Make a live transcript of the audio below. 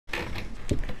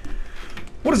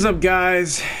What is up,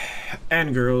 guys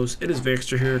and girls? It is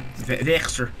Vexter here. It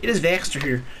is Vexter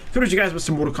here. Coming to you guys with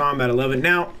some Mortal Kombat 11.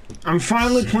 Now, I'm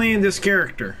finally playing this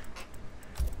character.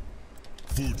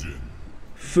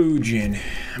 Fujin.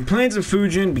 I'm playing some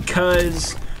Fujin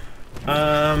because,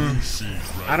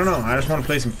 I don't know. I just want to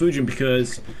play some Fujin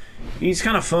because he's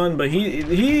kind of fun. But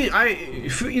the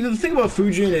thing about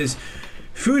Fujin is,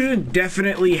 Fujin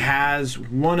definitely has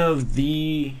one of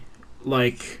the,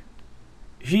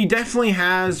 he definitely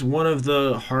has one of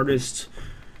the hardest,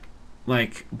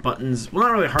 buttons. Well,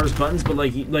 not really hardest buttons, but I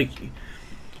don't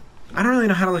really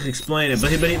know how to explain it. But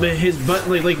his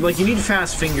button, you need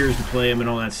fast fingers to play him and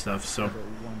all that stuff. So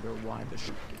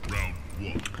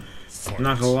I'm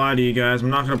not gonna lie to you guys. I'm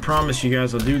not gonna promise you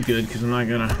guys I'll do good because I'm not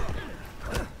gonna.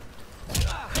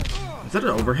 Is that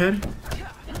an overhead?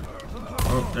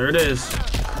 Oh, there it is.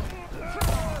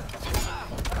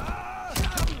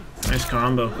 Nice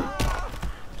combo.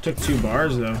 Took 2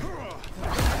 bars though.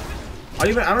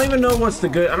 I don't even know what's the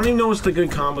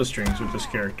good combo strings with this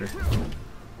character.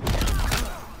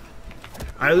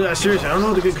 Seriously, I don't know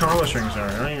what the good combo strings are.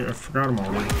 I forgot them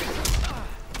already.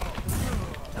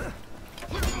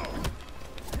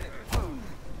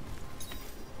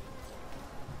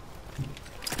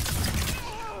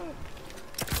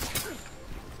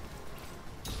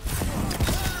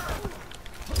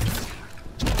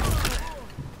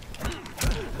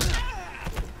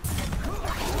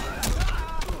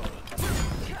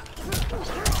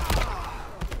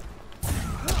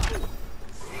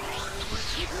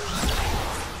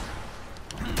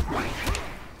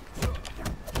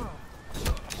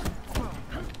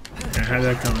 I had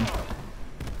that coming.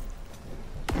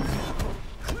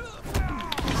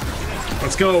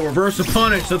 Let's go, reverse the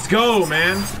punish. Let's go,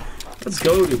 man. Let's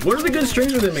go, dude. What are the good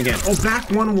strings with him again? Oh, back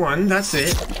 1-1. That's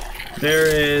it. There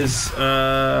is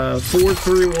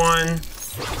 4-3-1.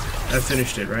 That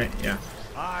finished it, right? Yeah.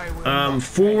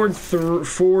 Forward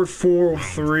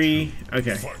 4-4-3.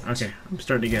 Okay. Okay. I'm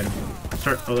starting to get him.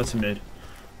 Oh, that's a mid.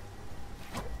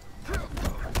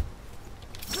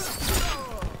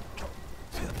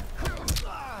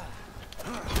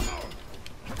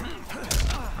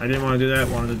 I didn't want to do that.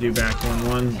 Wanted to do back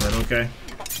 1-1, but okay.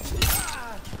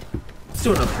 Let's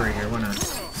do an up 3 here. Why not?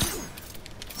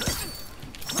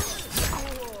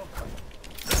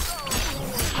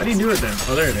 How do you do it then?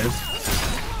 Oh, there it is.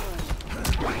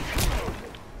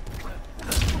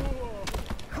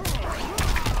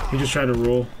 He just tried to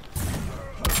roll.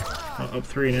 Oh, up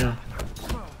 3 now.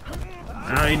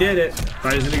 Oh, he did it.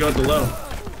 Thought he was gonna go with the low.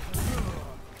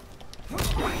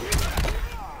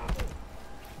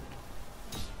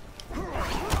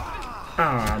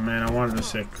 Ah, man, I wanted to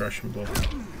say crushing blow.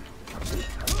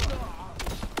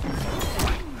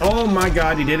 Oh my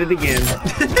god, he did it again.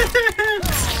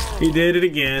 He did it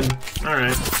again.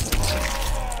 Alright.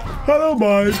 Hello,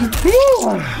 bud.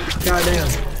 Goddamn.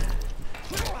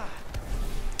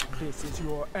 This is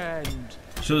your end.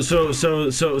 So the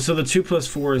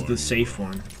 2+4 is the safe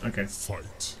one. Okay.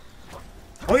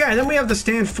 Oh yeah, and then we have the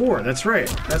stand 4. That's right.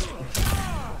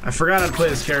 I forgot how to play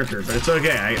this character, but it's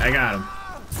okay. I got him.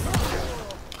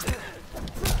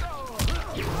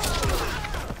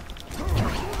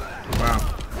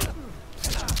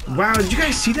 Wow, did you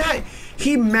guys see that?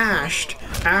 He mashed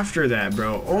after that,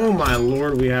 bro. Oh my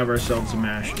lord, we have ourselves a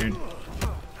mash, dude.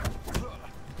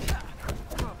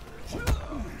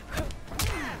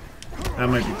 That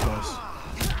might be close.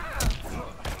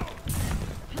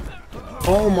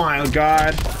 Oh my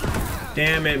god.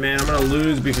 Damn it, man. I'm gonna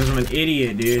lose because I'm an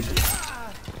idiot, dude.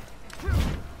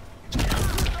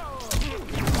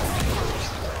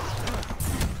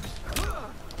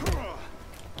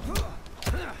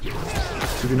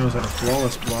 He knows how to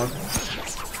flawless block.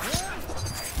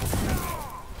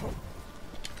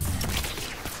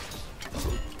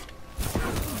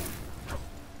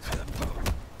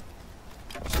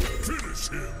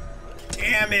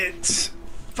 Damn it!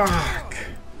 Fuck!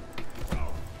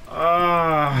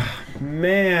 Ah,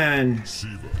 man.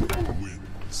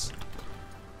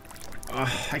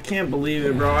 I can't believe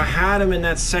it, bro. I had him in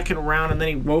that second round and then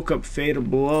he woke up fatal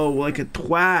blow like a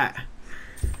twat.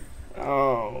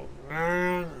 Oh.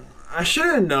 I should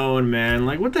have known, man.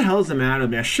 What the hell's the matter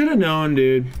with me? I should have known,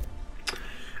 dude.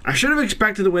 I should have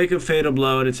expected to wake up fatal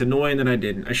blow, and it's annoying that I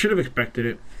didn't. I should have expected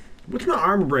it. What's my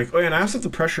armor break? Oh, yeah, and I also have the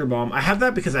pressure bomb. I have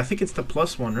that because I think it's the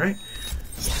 +1, right?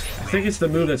 I think it's the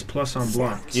move that's plus on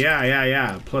block.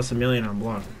 Yeah. Plus 1,000,000 on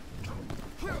block.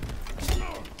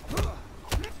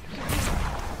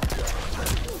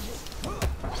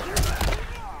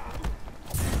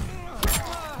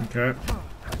 Okay.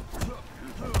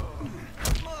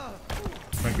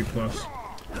 Might be close.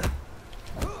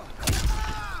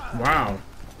 Wow.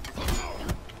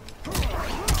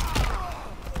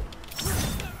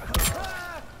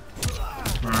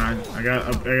 I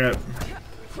got.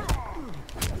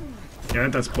 Yeah,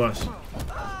 that's plus.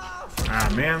 Ah,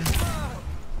 man.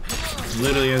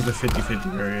 Literally has the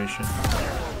 50-50 variation.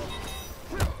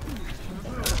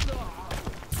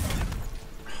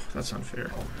 That's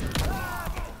unfair.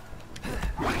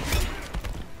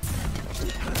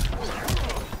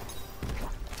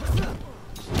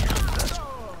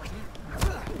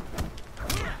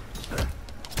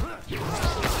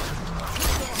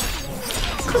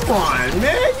 Come on,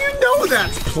 man. You know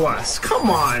that's plus. Come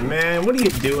on, man. What are you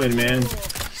doing, man?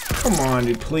 Come on,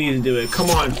 dude. Please do it. Come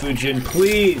on, Fujin.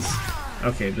 Please.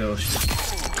 Okay, Bill.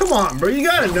 Come on, bro. You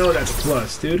gotta know that's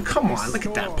plus, dude. Come on. Look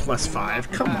at that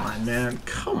 +5. Come on, man.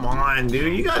 Come on,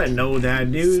 dude. You gotta know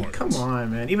that, dude. Come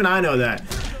on, man. Even I know that.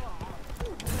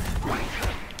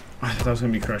 I thought that was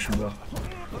gonna be crushing blow.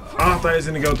 Oh, I thought he was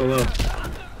gonna go with the low.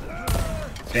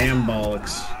 Damn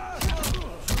bollocks.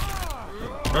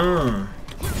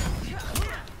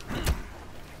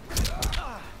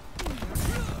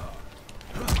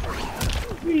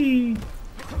 Whee.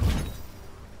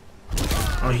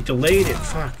 Oh, he delayed it.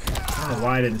 Fuck. I don't know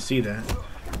why I didn't see that.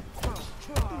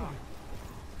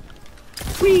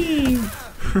 Whee!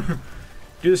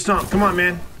 Do the stomp. Come on,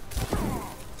 man.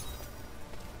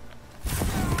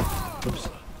 Oops.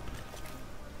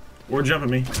 Or jumping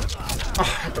me. Oh, I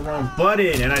hit the wrong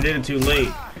button and I did it too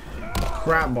late.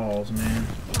 Crap balls, man.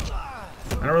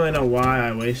 I don't really know why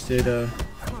I wasted,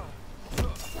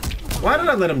 Why did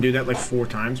I let him do that like 4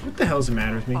 times? What the hell's the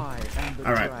matter with me?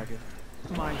 Alright.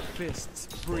 My fists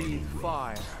breathe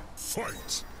fire.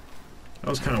 Fight. That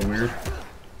was kind of weird.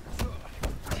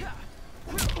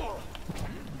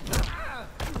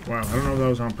 Wow, I don't know if that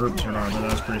was on purpose or not, but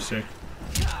that was pretty sick.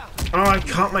 Oh, I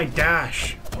caught my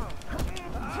dash.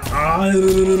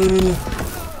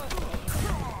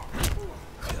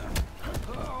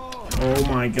 Oh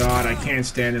my god, I can't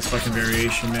stand this fucking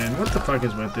variation, man. What the fuck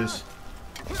is with this?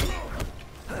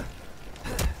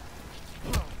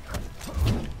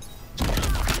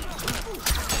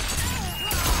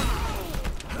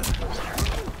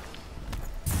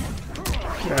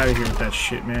 Get out of here with that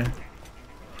shit, man.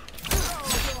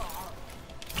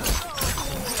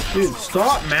 Dude,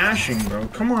 stop mashing, bro.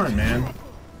 Come on, man.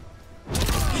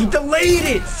 He delayed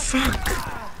it! Fuck!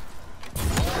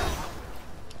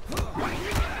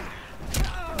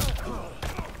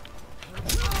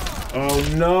 Oh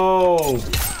no!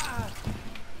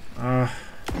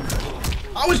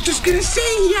 I was just gonna say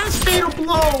he has fatal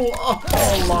blow!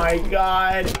 Oh my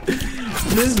god!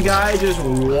 This guy just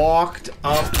walked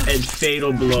up and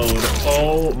fatal blowed.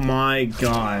 Oh my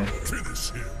god.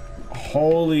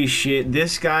 Holy shit,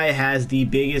 this guy has the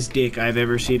biggest dick I've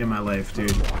ever seen in my life,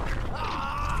 dude.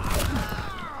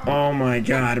 Oh my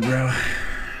god, bro.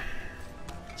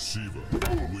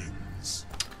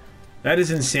 That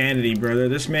is insanity, brother.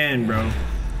 This man, bro.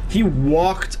 He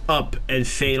walked up and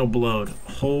fatal blowed.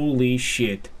 Holy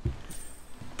shit.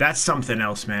 That's something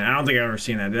else, man. I don't think I've ever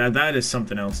seen that. That is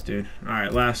something else, dude.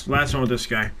 Alright, last one with this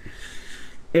guy.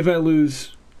 If I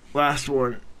lose, last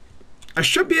one. I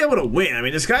should be able to win. I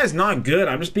mean, this guy is not good.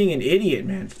 I'm just being an idiot,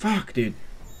 man. Fuck, dude.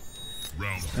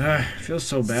 I feel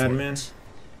so bad, man.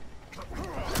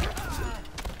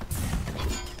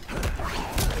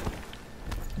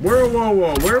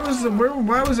 Whoa. Where was the,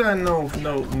 why was that no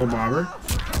bobber?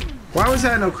 Why was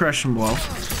that no crush and blow?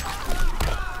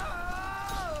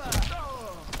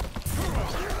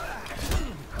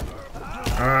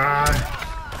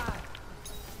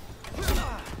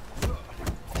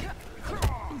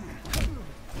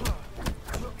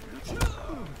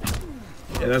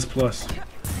 Yeah, that's plus.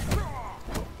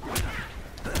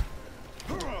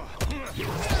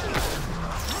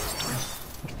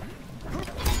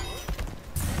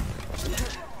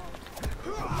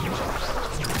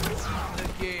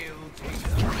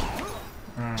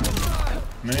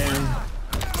 Man.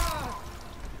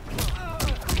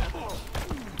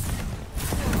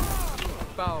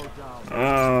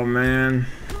 Oh man.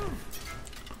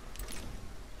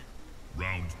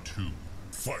 Round 2.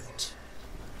 Fight.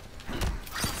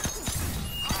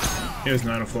 He has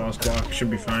not a flawless block. Should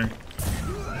be fine.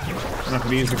 I'm not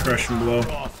gonna use the crush and blow.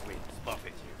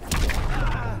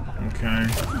 Okay.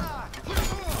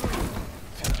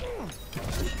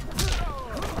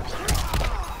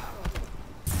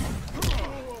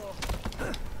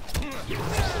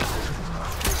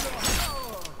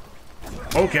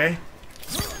 Okay.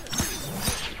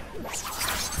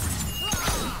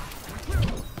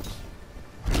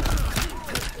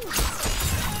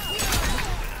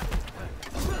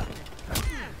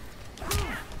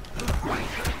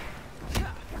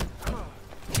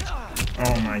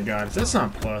 Oh my god, that's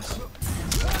not plus.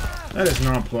 That is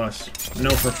not plus. No,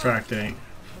 for a fact it ain't.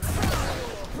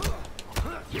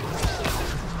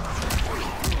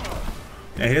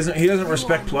 Yeah, he doesn't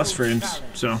respect plus frames,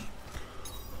 so.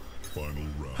 Final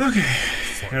round. Okay,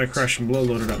 got a crush and blow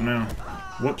loaded up now.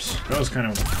 Whoops, that was kind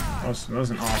of that was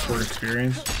an awkward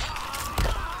experience.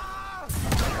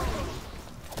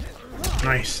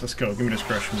 Nice, let's go. Give me this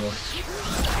crush and blow.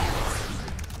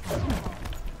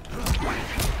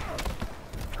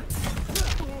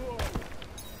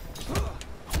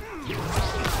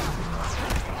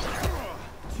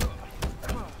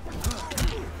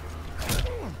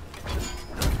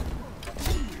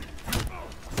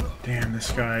 Damn,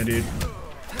 this guy, dude.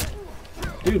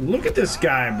 Dude, look at this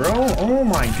guy, bro. Oh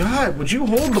my god, would you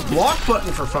hold the block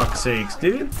button for fuck's sakes,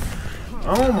 dude?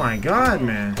 Oh my god,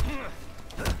 man.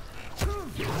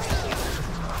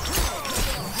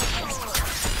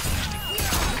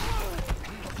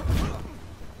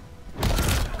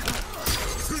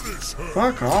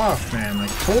 Fuck off, man. Like,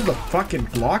 hold the fucking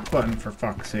block button for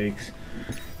fuck's sakes.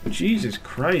 Jesus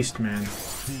Christ, man.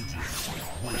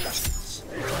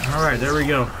 Alright, there we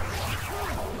go.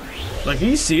 Like,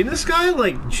 you see this guy?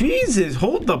 Like, Jesus,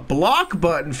 hold the block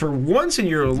button for once in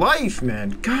your life,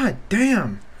 man. God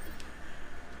damn.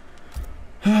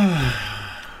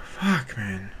 Fuck,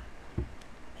 man.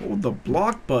 Hold the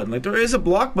block button. Like, there is a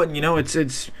block button, you know. It's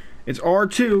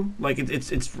R2. Like,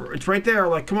 it's right there.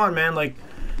 Like, come on, man. Like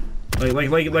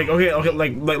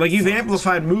you've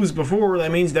amplified moves before.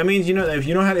 That means you know if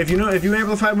you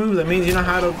amplify moves, that means you know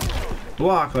how to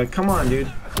block. Like, come on,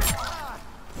 dude.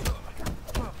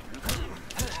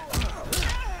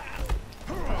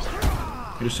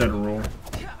 You just had to roll.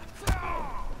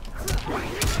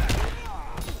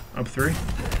 Up 3.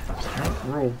 Oh,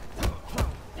 roll.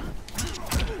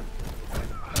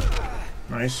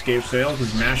 Nice, escape sail.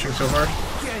 He's mashing so hard.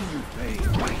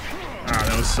 Ah,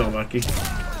 that was so lucky.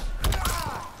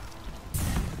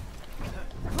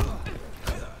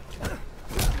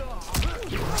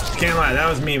 Can't lie, that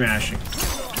was me mashing.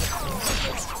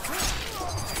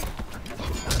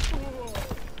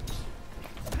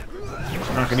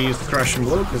 I'm not gonna use the crush and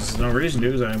blow because there's no reason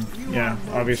to, yeah,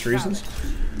 obvious reasons.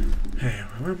 Hey,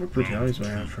 what brutalities do I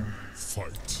have from?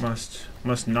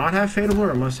 Must not have fatal blow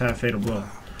or must have fatal blow?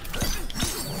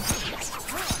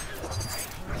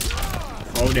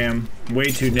 Oh damn, way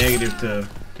too negative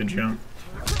to jump.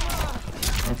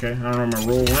 Okay, I don't know where my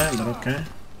roll went, but okay.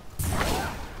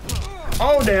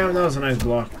 Oh damn, that was a nice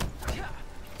block.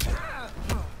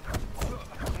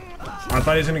 I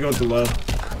thought he was gonna go with the low.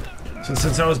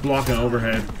 Since I was blocking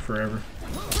overhead forever.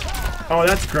 Oh,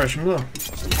 that's a crush and blow.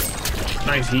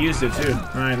 Nice, he used it too.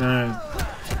 Nice.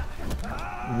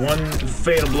 One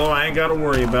fatal blow I ain't gotta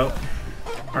worry about.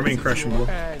 I mean crush and blow.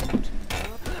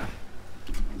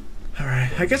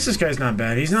 Alright, I guess this guy's not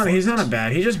bad. He's not a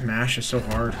bad. He just mashes so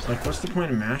hard. Like, what's the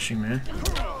point of mashing, man?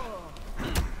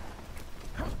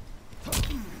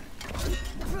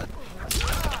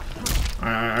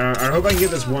 I hope I can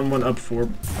get this 1-1 up 4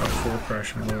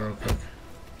 crush and blow real quick.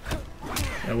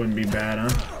 That wouldn't be bad, huh?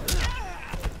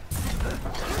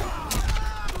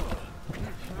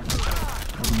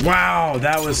 Wow,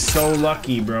 that was so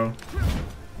lucky, bro.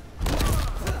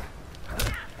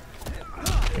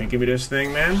 Can't give me this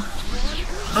thing, man.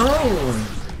 Oh!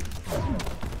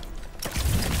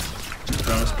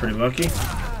 That was pretty lucky.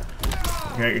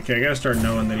 Okay, I gotta start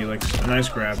knowing that he likes a nice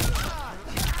grab.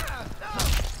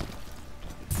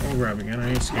 I'll grab again, I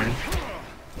ain't scared.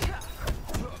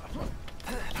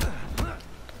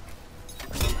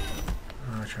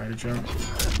 I'll try to jump.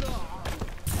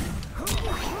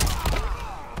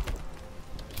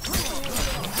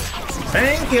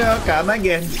 Thank you, come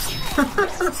again.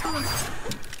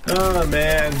 Oh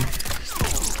man.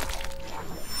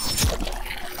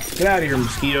 Get out of here,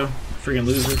 mosquito. Freaking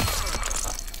loser.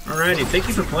 Alrighty, thank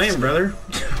you for playing, brother.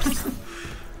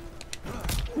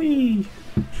 Whee.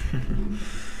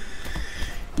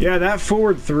 Yeah, that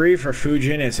forward 3 for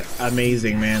Fujin is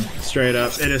amazing, man. Straight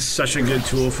up. It is such a good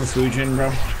tool for Fujin,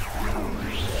 bro.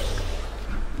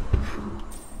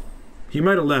 He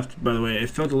might have left, by the way.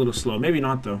 It felt a little slow. Maybe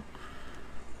not, though.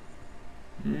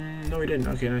 No, he didn't.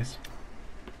 Okay, nice.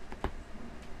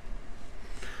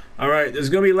 Alright, this is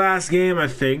going to be last game, I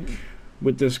think,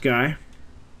 with this guy.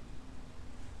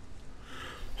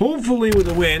 Hopefully with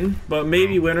a win, but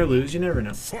maybe win or lose. You never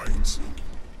know.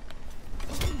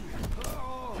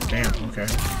 Damn, okay.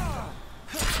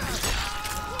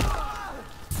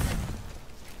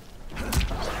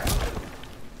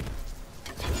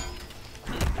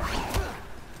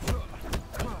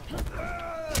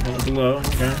 Below,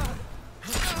 okay.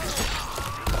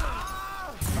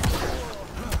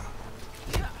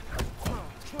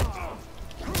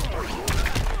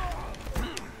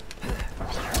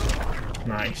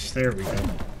 Nice, there we go.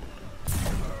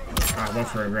 Ah, I went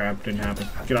for a grab. Didn't happen.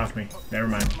 Get off me. Never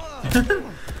mind.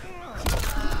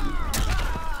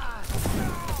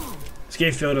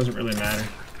 Escape field doesn't really matter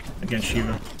against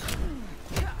Shiva.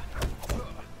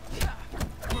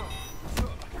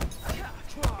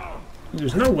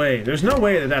 There's no way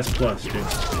that that's plus, dude.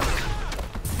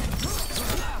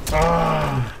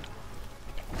 Ah.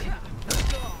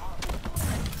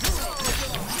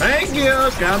 Thank you,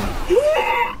 come.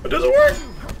 It doesn't work.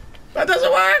 That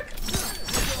doesn't work.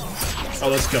 Oh,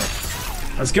 let's go.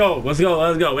 Let's go. Let's go.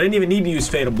 Let's go. We didn't even need to use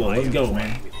Fatal Blow. Let's go,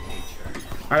 man.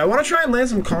 All right, I want to try and land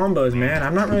some combos, man.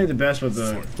 I'm not really the best with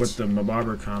the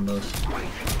Mabarber combos.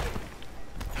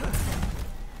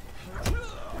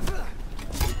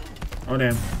 Oh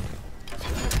damn.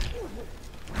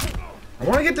 I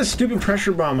want to get this stupid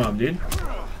pressure bomb up, dude.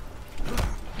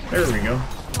 There we go.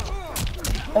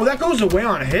 Oh, that goes away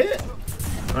on hit?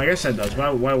 Oh, I guess that does. Why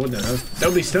wouldn't it? That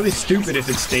would be stupid if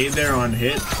it stayed there on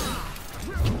hit.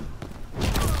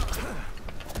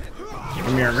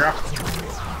 Come here, girl.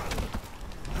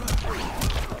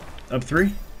 Up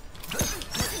 3.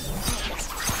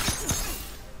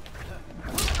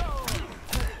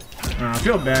 I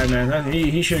feel bad, man.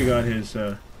 He should have got his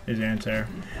anti-air.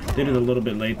 Did it a little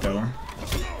bit late though.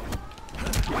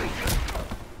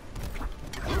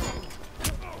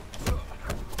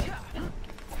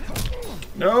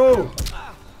 No!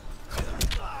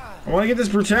 I want to get this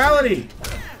brutality.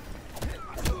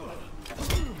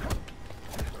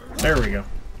 There we go.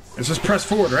 Let's just press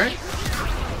forward, right?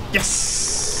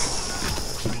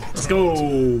 Yes! Let's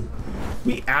go.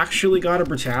 We actually got a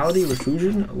brutality with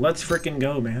Fujin. Let's frickin'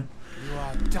 go, man.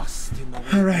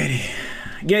 Alrighty.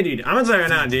 Yeah, dude, I'm gonna tell you right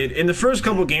now, dude. In the first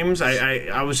couple games,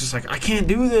 I was just like, I can't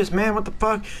do this, man. What the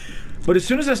fuck? But as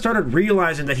soon as I started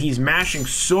realizing that he's mashing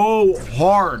so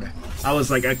hard, I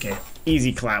was like, okay,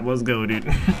 easy clap. Let's go, dude.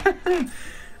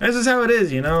 That's just how it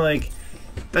is, you know? Like,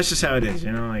 that's just how it is,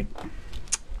 you know? Like,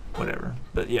 whatever.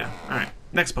 But yeah, alright.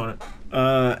 Next opponent.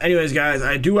 Anyways, guys,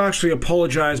 I do actually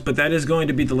apologize, but that is going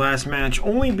to be the last match,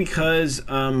 only because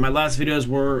my last videos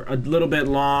were a little bit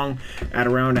long, at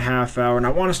around a half hour, and I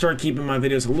want to start keeping my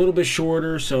videos a little bit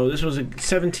shorter. So this was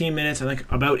 17 minutes, I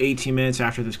think about 18 minutes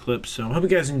after this clip. So I hope you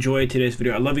guys enjoyed today's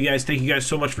video. I love you guys. Thank you guys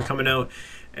so much for coming out,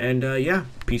 and yeah,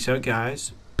 peace out,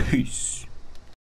 guys. Peace.